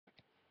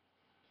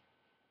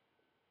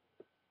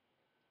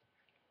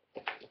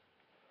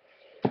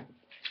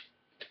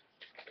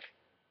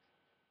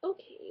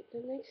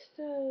the next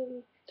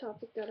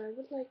topic that I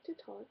would like to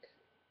talk,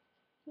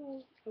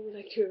 well, I would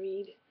like to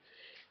read,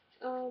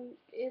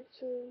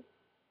 it's oh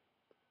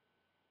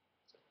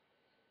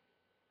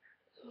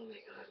my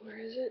god, where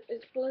is it?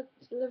 It's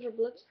liver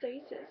blood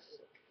stasis,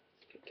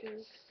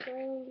 because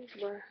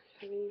we're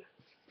having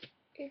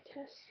a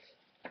test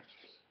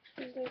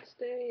the next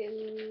day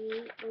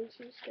on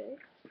Tuesday.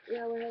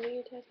 Yeah, we're having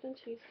a test on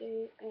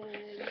Tuesday,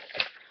 and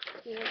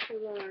we have to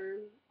learn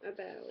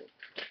about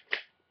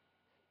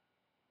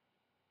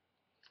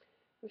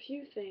a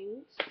few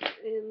things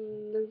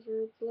in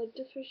liver blood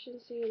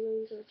deficiency,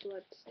 liver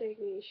blood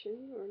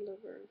stagnation, or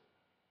liver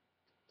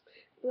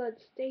blood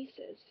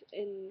stasis,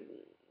 and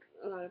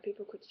a lot of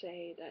people could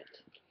say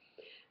that.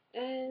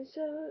 And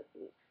so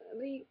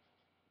the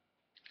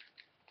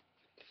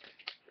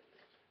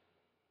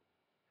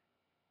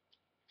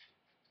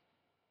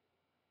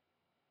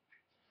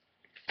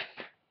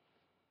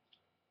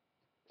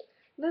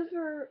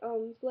liver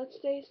blood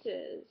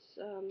stasis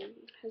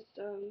has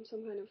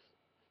some kind of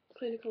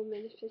clinical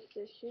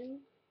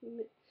manifestation.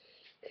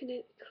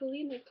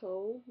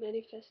 Clinical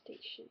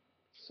manifestation.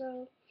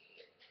 So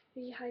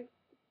the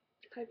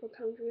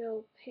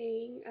hypochondrial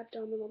pain,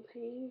 abdominal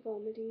pain,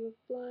 vomiting of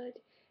blood,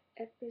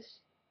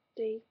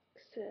 epistaxis,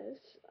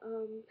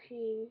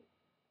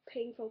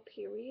 painful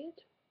period,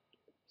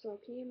 so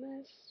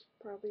PMS,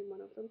 probably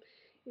one of them,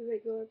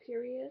 irregular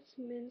periods,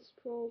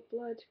 menstrual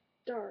blood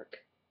dark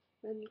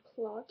and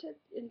clotted,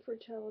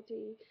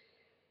 infertility,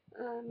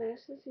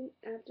 masses in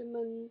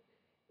abdomen,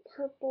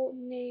 purple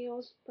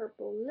nails,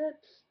 purple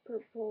lips,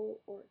 purple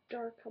or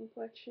dark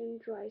complexion,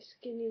 dry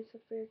skin in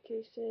severe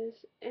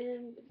cases,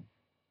 and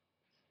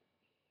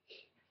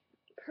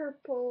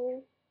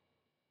purple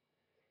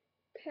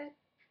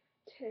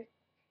petechiae.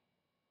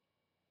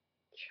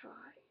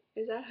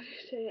 Is that how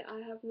you say it? I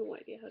have no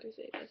idea how to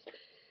say this.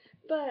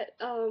 But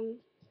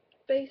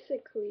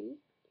basically,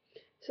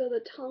 so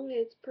the tongue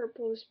is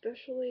purple,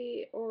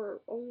 especially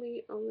or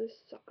only on the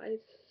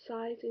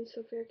sides. In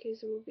severe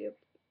cases, will be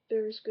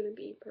there's gonna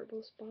be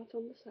purple spots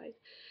on the sides.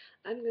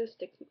 I'm gonna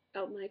stick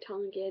out my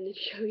tongue again and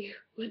show you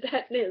what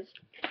that is.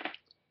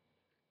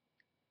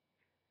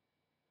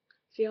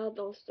 See all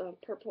those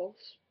purple,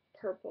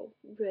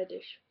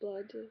 reddish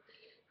blood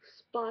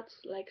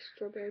spots like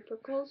strawberry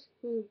prickles?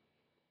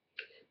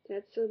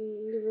 That's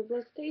liver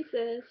blood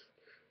stasis.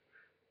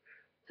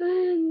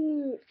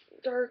 And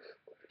dark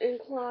and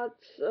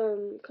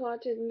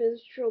clotted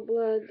menstrual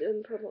blood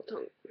and purple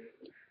tongue.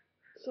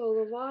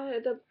 So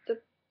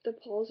the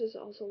pulse is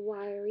also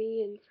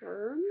wiry and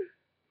firm.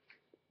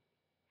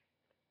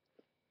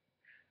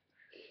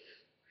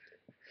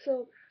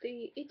 So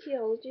the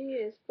etiology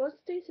is blood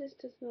stasis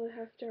does not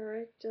have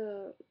direct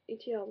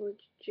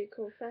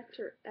etiological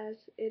factor,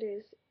 as it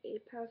is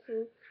a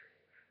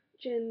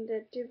pathogen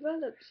that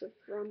develops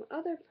from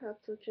other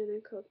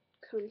pathogenic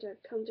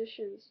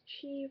conditions,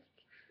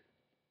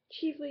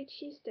 chiefly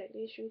chi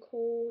stagnation,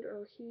 cold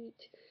or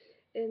heat,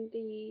 and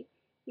the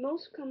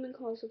most common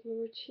cause of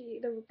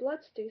liver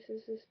blood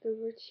stasis is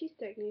liver chi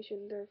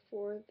stagnation.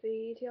 Therefore,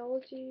 the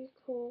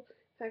etiological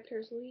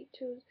factors lead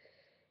to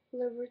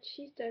liver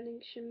chi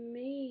stagnation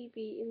may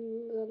be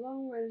in the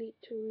long run lead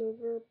to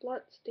liver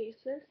blood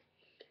stasis.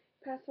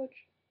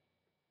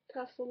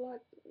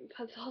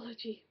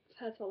 Pathology,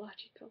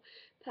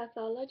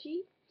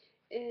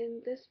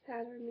 and this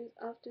pattern is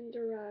often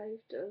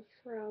derived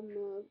from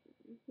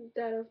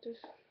that of the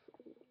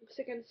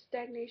second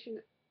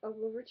stagnation of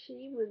liver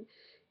chi. When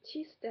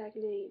chi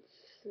stagnates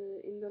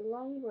in the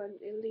long run,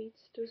 it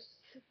leads to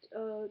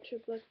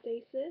blood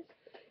stasis,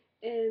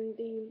 and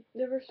the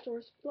liver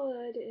stores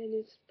blood and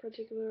is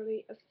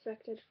particularly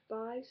affected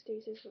by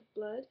stasis of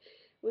blood.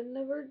 When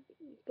liver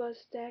blood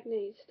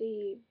stagnates,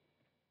 the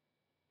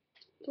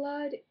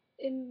blood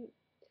in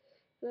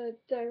the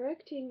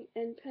directing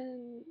and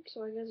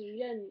so I guess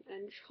ren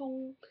and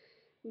chong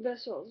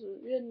vessels,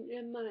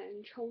 ren mai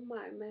and chong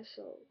mai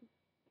vessel,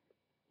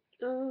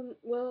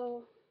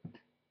 will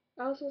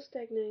also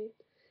stagnate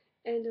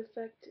and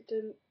affect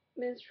the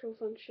menstrual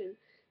function.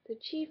 The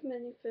chief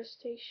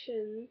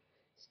manifestation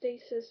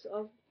stasis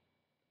of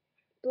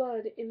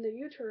blood in the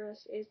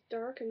uterus is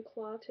dark and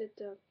clotted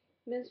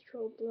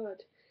menstrual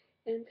blood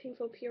and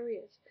painful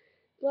periods.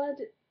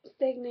 Blood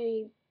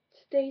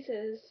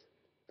stasis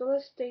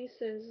Blood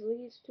stasis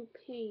leads to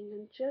pain,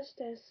 and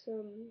just as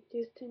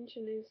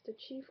distension is the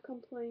chief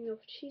complaint of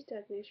chi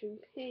stagnation,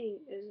 pain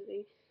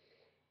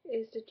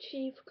is the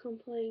chief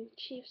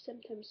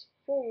symptoms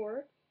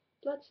for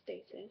blood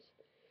stasis.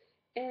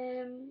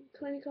 And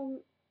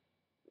clinical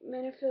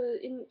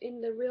manifest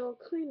in the real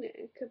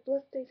clinic,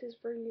 blood stasis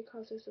frequently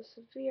causes a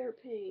severe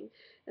pain,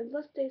 and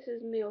blood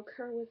stasis may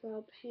occur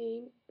without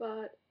pain,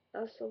 but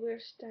a severe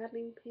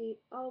stabbing pain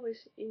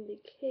always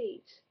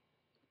indicates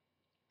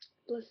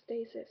blood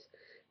stasis.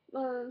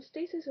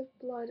 Stasis of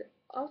blood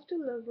of the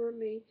liver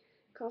may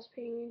cause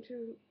pain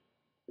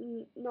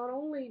not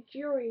only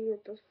during or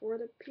before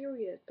the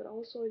period, but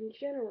also in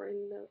general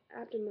in the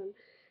abdomen.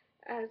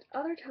 At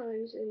other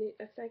times, and it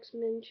affects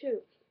men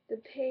too. The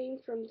pain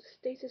from the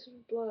stasis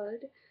of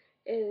blood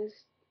is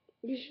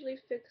usually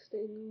fixed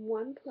in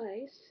one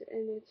place,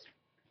 and it's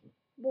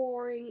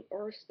boring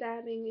or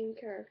stabbing in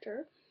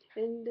character.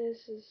 And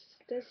this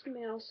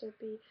may also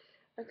be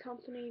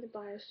accompanied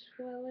by a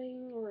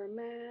swelling or a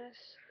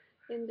mass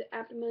in the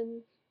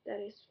abdomen that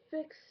is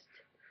fixed.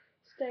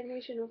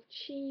 Stagnation of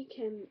qi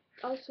can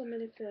also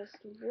manifest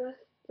with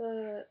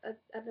the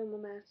abdominal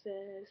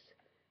masses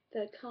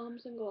that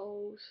comes and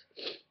goes.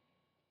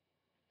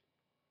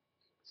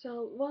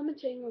 So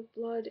vomiting of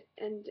blood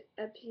and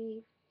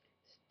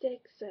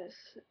epistaxis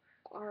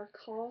are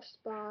caused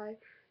by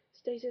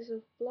stasis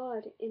of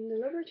blood in the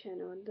liver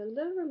channel, and the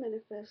liver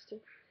manifests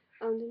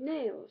on the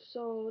nails.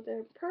 So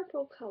the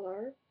purple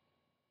color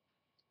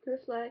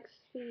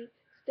reflects the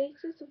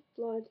stasis of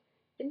blood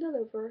in the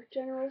liver.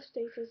 General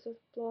stasis of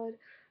blood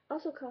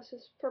also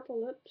causes purple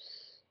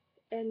lips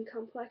and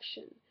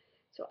complexion.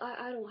 So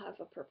I don't have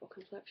a purple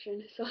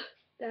complexion, so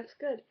that's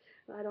good.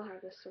 I don't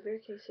have the severe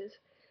cases.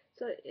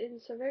 So in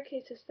severe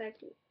cases,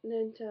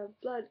 stagnant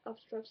blood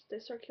obstructs the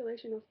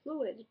circulation of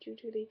fluid due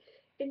to the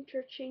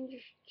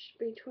interchange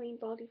between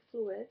body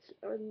fluids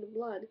and the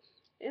blood,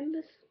 and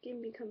the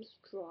skin becomes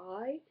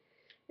dry,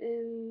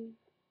 and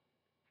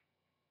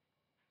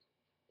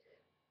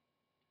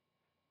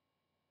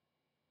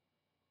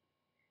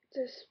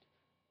this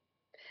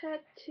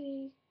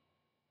petechiae,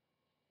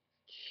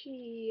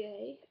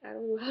 I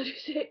don't know how to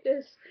say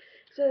this.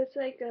 So it's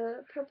like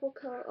a purple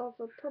color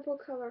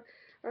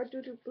are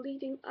due to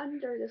bleeding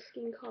under the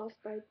skin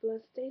caused by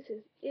blood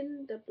stasis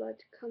in the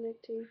blood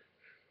connecting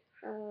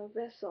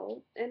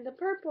vessel. And the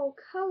purple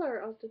color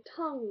of the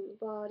tongue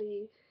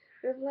body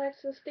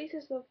reflects the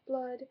stasis of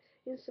blood.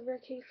 In severe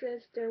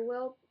cases, there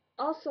will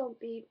also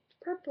be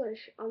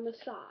purplish on the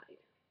side.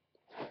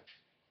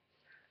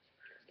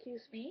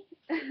 Excuse me.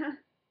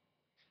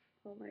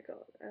 Oh my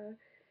god.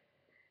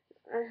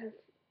 I have.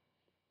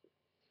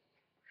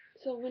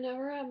 So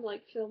whenever I'm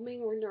like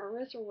filming or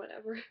nervous or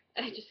whatever,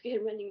 I just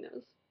get a running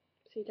nose.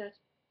 See, that's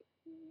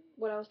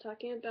what I was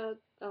talking about.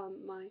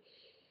 My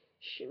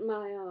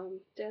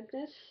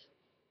dampness.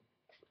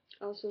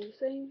 Also the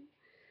same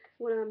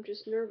when I'm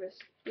just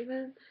nervous.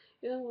 Even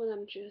when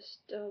I'm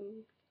just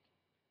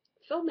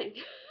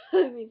filming.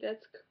 I mean,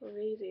 that's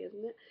crazy,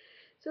 isn't it?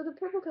 So the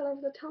purple color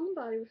of the tongue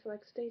body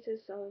reflects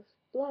stasis of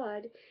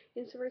blood.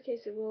 In severe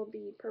cases, it will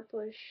be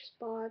purplish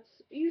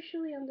spots,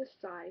 usually on the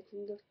sides,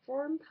 and the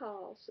firm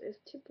pulse is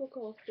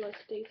typical of blood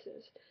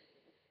stasis.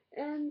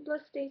 And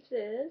blood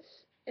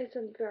stasis is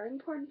a very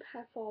important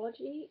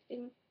pathology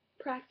in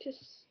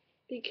practice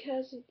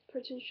because it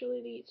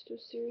potentially leads to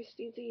serious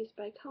disease.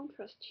 By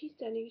contrast, qi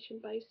stagnation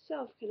by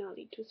itself cannot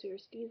lead to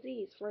serious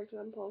disease. For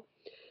example,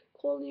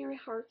 coronary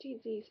heart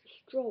disease,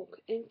 stroke,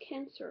 and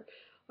cancer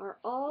are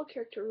all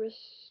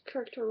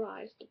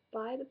characterized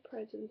by the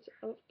presence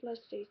of blood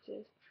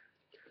stasis,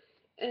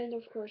 and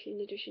of course,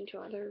 in addition to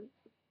other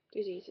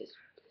diseases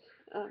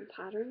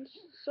patterns.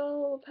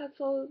 So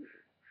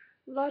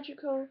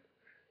pathological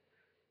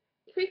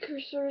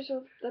precursors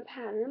of the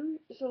pattern.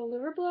 So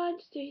liver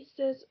blood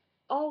stasis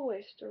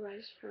always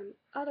derives from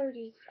other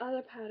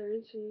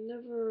patterns, and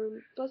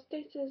liver blood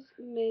stasis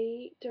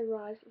may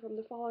derive from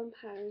the following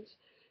patterns.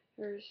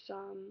 There's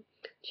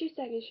qi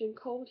stagnation,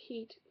 cold,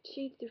 heat,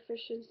 qi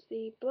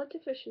deficiency, blood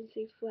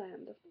deficiency,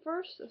 phlegm. The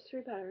first of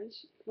three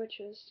patterns, which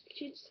is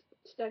qi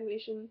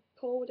stagnation,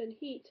 cold, and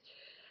heat,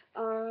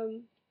 are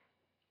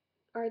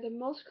the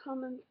most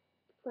common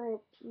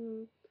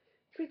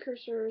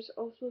precursors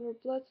of liver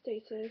blood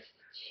stasis.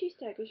 Qi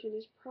stagnation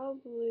is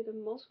probably the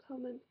most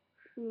common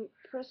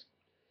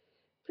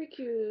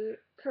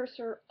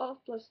precursor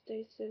of blood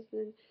stasis,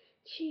 and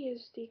qi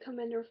is the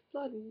commander of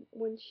blood.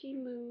 When qi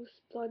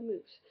moves, blood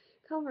moves.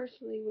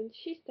 Conversely, when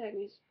qi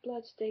stagnates,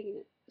 blood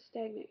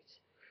stagnates.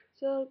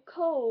 So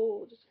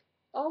cold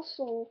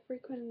also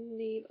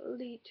frequently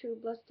lead to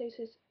blood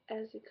stasis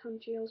as it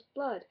congeals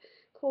blood.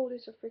 Cold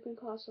is a frequent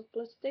cause of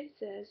blood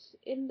stasis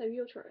in the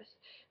uterus.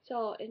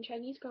 So in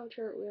Chinese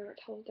culture, we are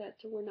told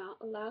that we're not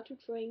allowed to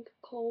drink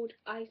cold,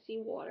 icy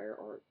water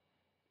or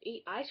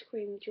eat ice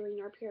cream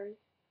during our period.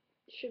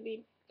 Should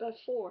be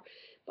before,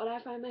 but I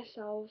find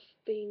myself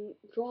being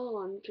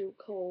drawn to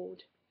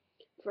cold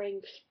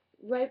drinks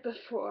right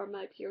before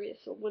my period.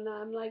 So when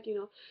I'm like,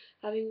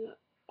 having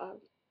a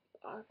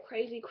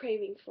crazy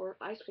craving for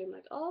ice cream,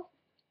 like, oh,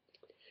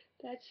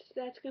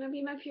 that's gonna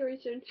be my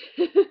period soon.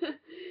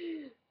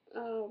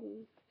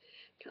 um,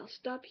 I'll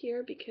stop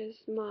here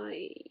because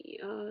my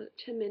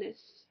 10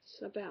 minutes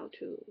is about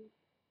to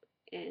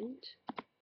end.